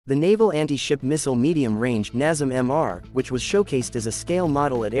The Naval Anti-Ship Missile Medium-Range NASM-MR, which was showcased as a scale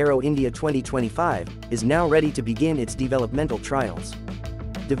model at Aero India 2025, is now ready to begin its developmental trials.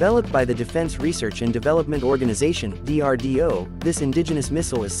 Developed by the Defence Research and Development Organisation (DRDO), this indigenous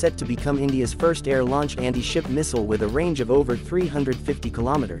missile is set to become India's first air-launched anti-ship missile with a range of over 350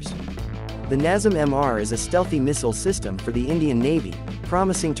 kilometers. The NASM-MR is a stealthy missile system for the Indian Navy,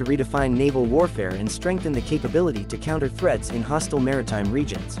 promising to redefine naval warfare and strengthen the capability to counter threats in hostile maritime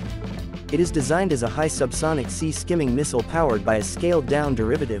regions. It is designed as a high subsonic sea-skimming missile powered by a scaled-down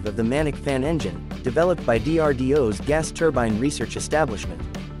derivative of the Manic fan engine, developed by DRDO's Gas Turbine Research Establishment.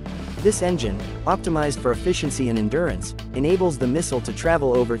 This engine, optimized for efficiency and endurance, enables the missile to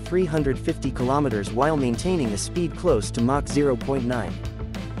travel over 350 kilometers while maintaining a speed close to Mach 0.9.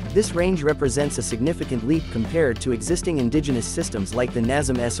 This range represents a significant leap compared to existing indigenous systems like the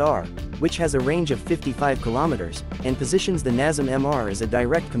NASM-SR, which has a range of 55 kilometers, and positions the NASM-MR as a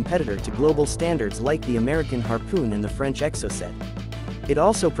direct competitor to global standards like the American HARPOON and the French Exocet. It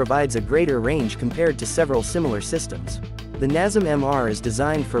also provides a greater range compared to several similar systems. The NASM-MR is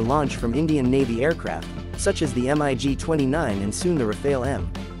designed for launch from Indian Navy aircraft, such as the MiG-29 and soon the Rafale M.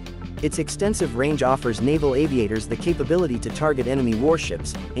 Its extensive range offers naval aviators the capability to target enemy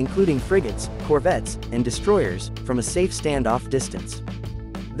warships, including frigates, corvettes, and destroyers, from a safe standoff distance.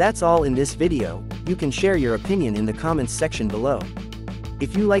 That's all in this video. You can share your opinion in the comments section below.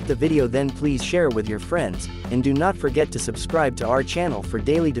 If you like the video, then please share with your friends, and do not forget to subscribe to our channel for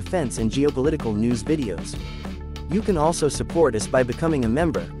daily defense and geopolitical news videos. You can also support us by becoming a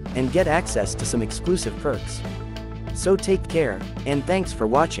member, and get access to some exclusive perks. So take care, and thanks for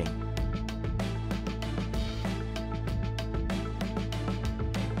watching.